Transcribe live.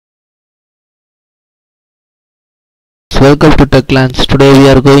welcome to Techlands. Today we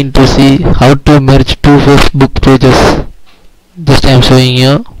are going to see how to merge two Facebook pages. Just I am showing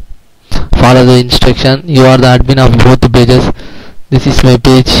you. Follow the instruction. You are the admin of both pages. This is my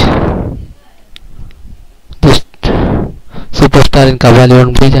page. Just Superstar in Kabali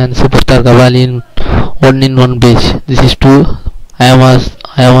one page and Superstar Kabali in one page. This is two. I am as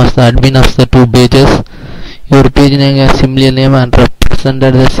the admin of the two pages. Your page name has similar name and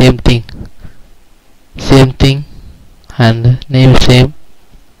represented the same thing and name same.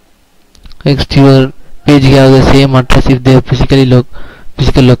 Next, your page have the same address if they are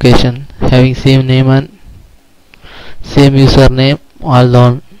physical location, having same name and same username, all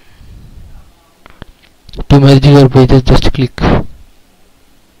on. To merge your pages, just click.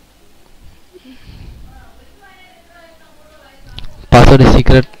 Password is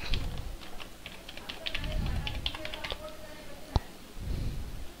secret.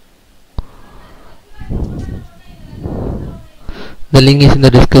 The link is in the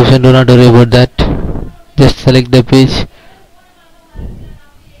description. Do not worry about that. Just select the page.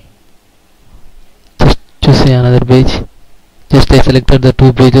 Just choose another page. Just I selected the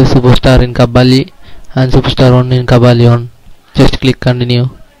two pages, Superstar in Kabali and Superstar 1 in Kabali 1. Just click continue.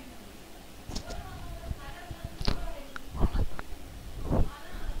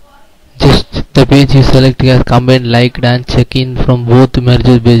 Just the page you select has combined, liked and check-in from both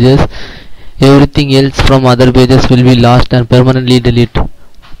merged pages. Everything else from other pages will be lost and permanently deleted.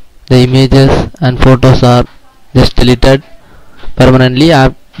 The images and photos are just deleted permanently.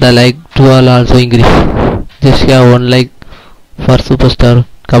 The like to all also increase. Just have 1 like for Superstar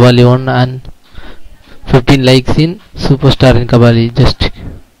Kabali 1 and 15 likes in Superstar in Kabali. Just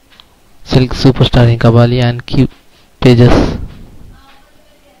select Superstar in Kabali and keep pages.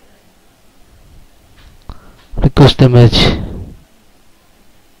 Request the merge.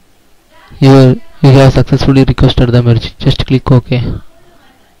 You have successfully requested the merge. Just click OK.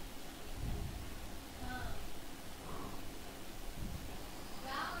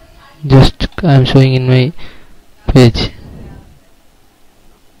 Just I am showing in my page.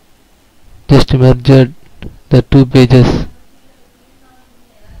 Just merged the two pages.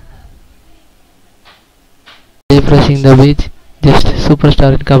 Refreshing the page. Just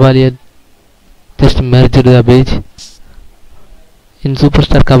Superstar in Kabali. Just merged the page. In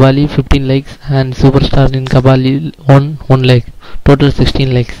Superstar Kabali 15 likes and Superstar in Kabali 1 like. Total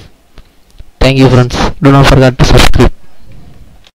 16 likes. Thank you friends. Do not forget to subscribe.